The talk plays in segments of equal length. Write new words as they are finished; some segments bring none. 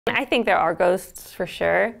I think there are ghosts for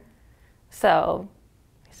sure, so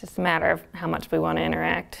it's just a matter of how much we want to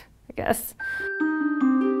interact, I guess.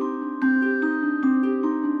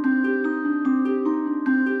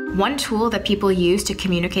 One tool that people use to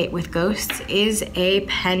communicate with ghosts is a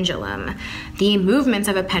pendulum. The movements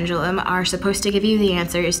of a pendulum are supposed to give you the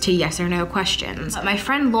answers to yes or no questions. My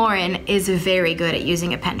friend Lauren is very good at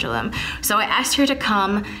using a pendulum, so I asked her to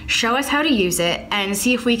come, show us how to use it, and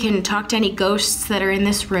see if we can talk to any ghosts that are in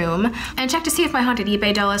this room, and check to see if my haunted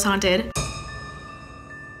eBay doll is haunted.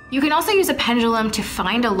 You can also use a pendulum to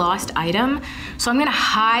find a lost item. So I'm gonna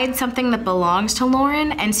hide something that belongs to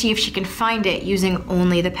Lauren and see if she can find it using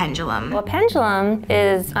only the pendulum. Well, a pendulum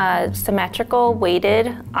is a symmetrical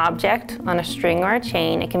weighted object on a string or a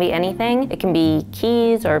chain. It can be anything. It can be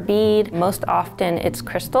keys or bead. Most often it's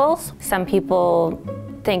crystals. Some people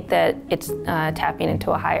think that it's tapping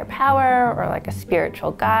into a higher power or like a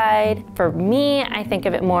spiritual guide. For me, I think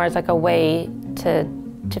of it more as like a way to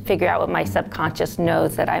figure out what my subconscious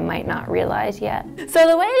knows that I might not realize yet. So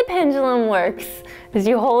the way the pendulum works is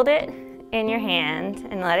you hold it in your hand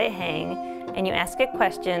and let it hang, and you ask it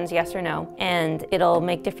questions, yes or no, and it'll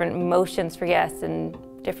make different motions for yes and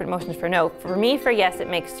different motions for no. For me, for yes, it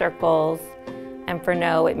makes circles, and for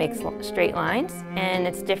no, it makes straight lines, and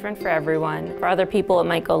it's different for everyone. For other people, it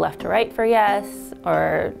might go left to right for yes,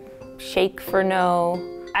 or shake for no.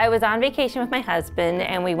 I was on vacation with my husband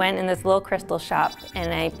and we went in this little crystal shop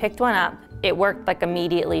and I picked one up. It worked like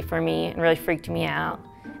immediately for me and really freaked me out.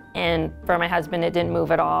 And for my husband, it didn't move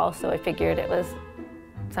at all, so I figured it was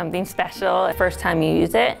something special. The first time you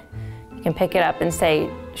use it, you can pick it up and say,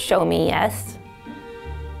 show me yes.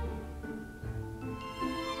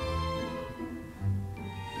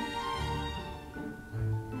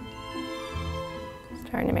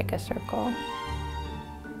 Starting to make a circle.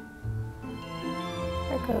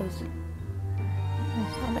 There it goes.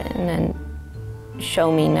 And then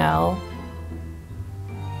show me no.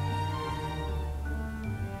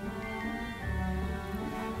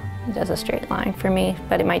 It does a straight line for me,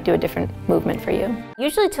 but it might do a different movement for you.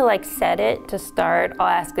 Usually to like set it to start, I'll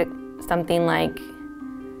ask it something like,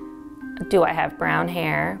 do I have brown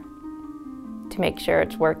hair? To make sure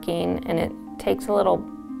it's working, and it takes a little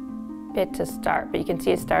bit to start, but you can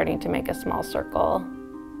see it's starting to make a small circle.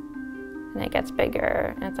 And it gets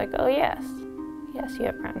bigger, and it's like, oh yes, yes, you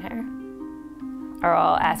have brown hair. Or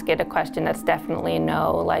I'll ask it a question that's definitely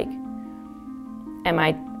no, like, am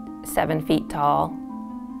I 7 feet tall?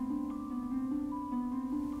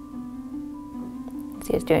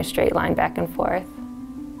 See, it's doing a straight line back and forth.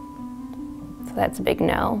 So that's a big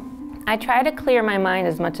no. I try to clear my mind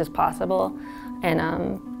as much as possible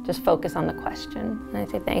and just focus on the question. And I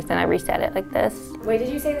say thanks, and I reset it like this. Wait, did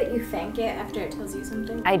you say that you thank it after it tells you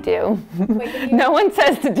something? I do. Wait, no one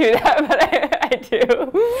says to do that, but I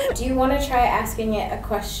do. Do you want to try asking it a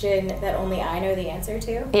question that only I know the answer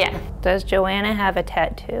to? Yeah. Does Joanna have a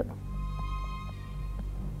tattoo?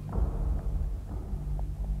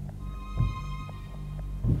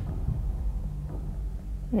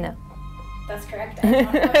 No. That's correct. I don't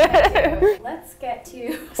have a tattoo. Let's get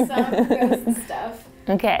to some ghost stuff.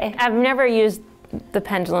 Okay. I've never used the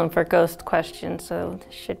pendulum for ghost questions, so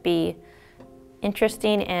this should be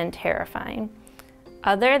interesting and terrifying.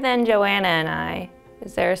 Other than Joanna and I,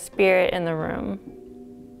 is there a spirit in the room?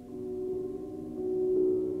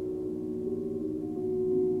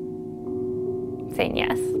 Saying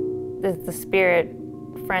yes. Is the spirit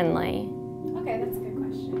friendly? Okay, that's a good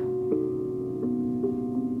question.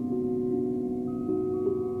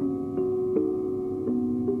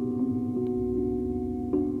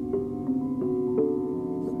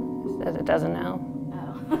 Says it doesn't know.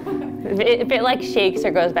 Oh. If it like shakes or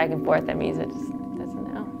goes back and forth, that means it just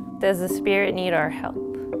doesn't know. Does the spirit need our help?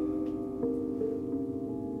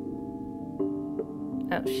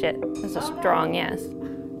 Oh shit, that's a strong yes.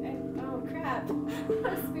 Oh crap.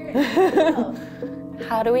 Spirit needs help.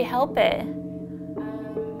 How do we help it?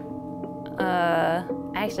 I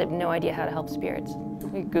actually have no idea how to help spirits.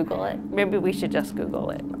 We Google it. Maybe we should just Google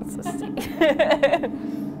it. Let's just see.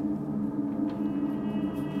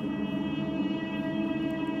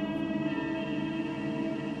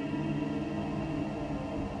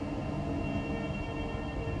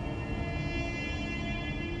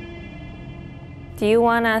 Do you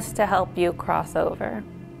want us to help you cross over?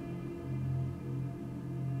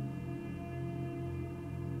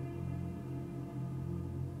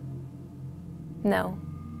 No.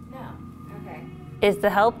 No. Okay. Is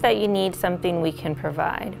the help that you need something we can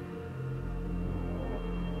provide?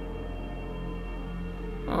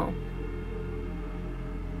 Oh.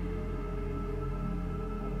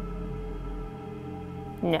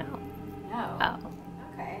 No. No. Oh.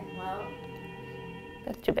 Okay.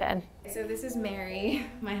 That's too bad. So this is Mary,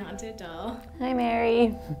 my haunted doll. Hi,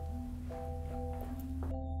 Mary.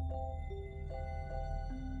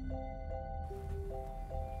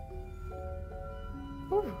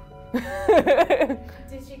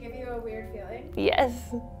 Did she give you a weird feeling? Yes.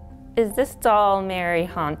 Is this doll Mary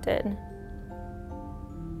haunted?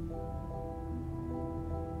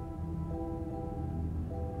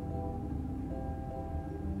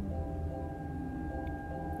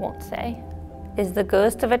 Won't say. Is the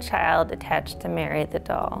ghost of a child attached to Mary the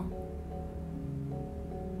doll?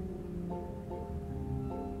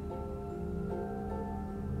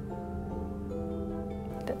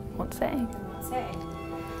 Won't say. Won't say.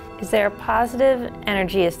 Is there a positive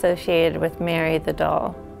energy associated with Mary the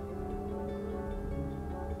doll?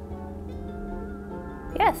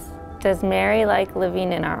 Yes. Does Mary like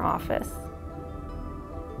living in our office?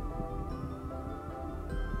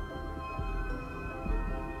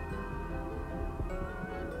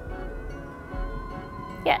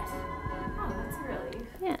 Yes. Oh, that's a relief.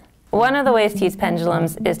 Yeah. One of the ways to use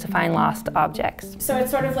pendulums is to find lost objects. So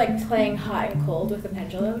it's sort of like playing hot and cold with a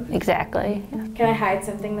pendulum? Exactly. Yeah. Can I hide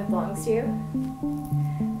something that belongs to you?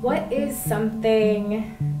 What is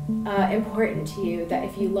something important to you that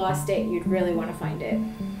if you lost it, you'd really want to find it?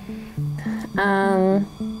 I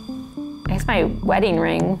guess my wedding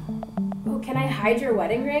ring. Oh, can I hide your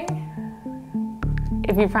wedding ring?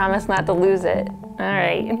 If you promise not to lose it. All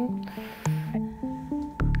right.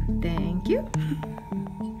 Thank you.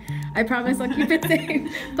 I promise I'll keep it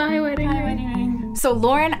safe. Bye, wedding ring. Wedding ring. So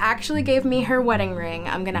Lauren actually gave me her wedding ring.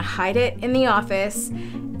 I'm gonna hide it in the office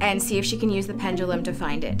and see if she can use the pendulum to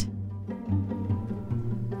find it.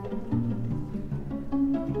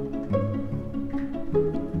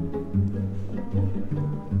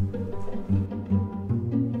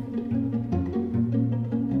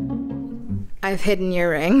 I've hidden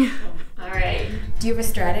your ring. All right. Do you have a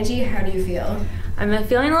strategy? How do you feel? I'm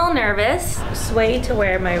feeling a little nervous. Sway to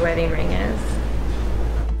where my wedding ring is.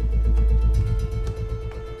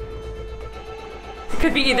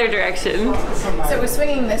 Could be either direction. So it was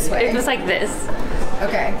swinging this way. It was like this.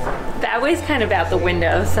 Okay. That way's kind of out the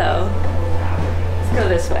window, so let's go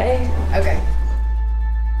this way. Okay.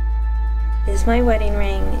 Is my wedding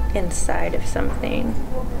ring inside of something?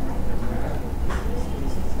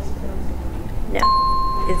 No.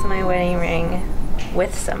 Is my wedding ring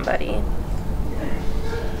with somebody?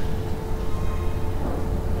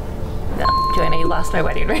 No. Joanna, you lost my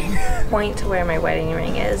wedding ring. Point to where my wedding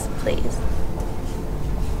ring is, please.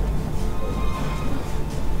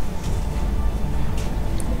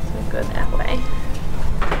 So go that way.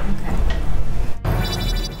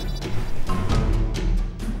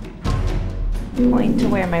 Okay. Point to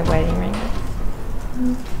where my wedding ring is.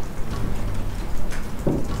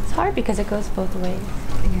 It's hard because it goes both ways.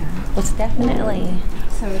 Yeah. It's definitely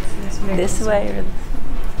So it's this way. this way or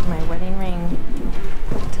my wedding ring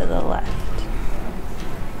to the left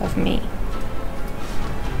of me.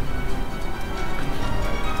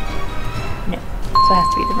 No, so it has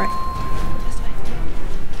to be the right. This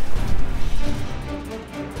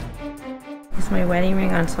way. Is my wedding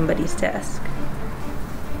ring on somebody's desk?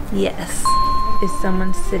 Yes. Is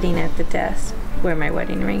someone sitting at the desk where my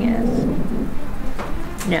wedding ring is?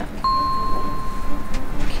 No.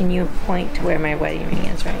 Can you point to where my wedding ring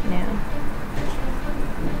is right now?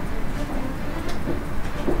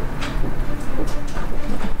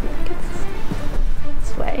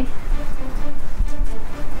 This way.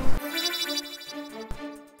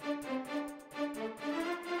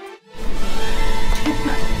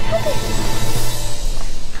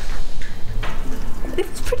 It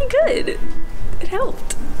was pretty good. It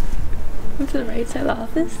helped. Went to the right side of the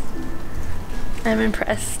office. I'm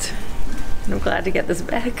impressed. I'm glad to get this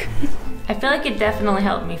back. I feel like it definitely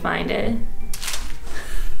helped me find it.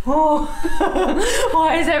 Oh,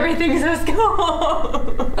 why is everything so small?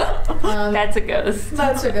 That's a ghost.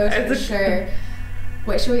 That's a ghost for sure.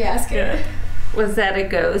 What should we ask her? Yeah. Was that a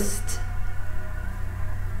ghost?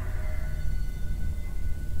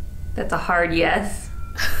 That's a hard yes.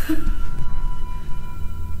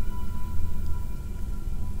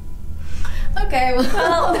 Okay,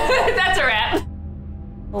 well, That's a wrap.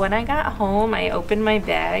 When I got home, I opened my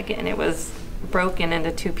bag and it was broken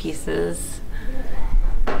into 2 pieces.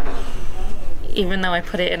 Even though I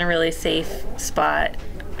put it in a really safe spot,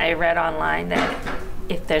 I read online that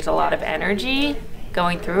if there's a lot of energy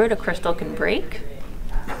going through it, a crystal can break.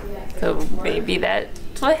 So maybe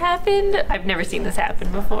that's what happened. I've never seen this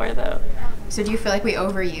happen before though. so do you feel like we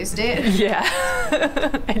overused it? Yeah,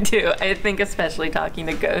 I do. I think especially talking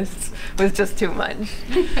to ghosts was just too much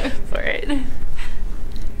for it.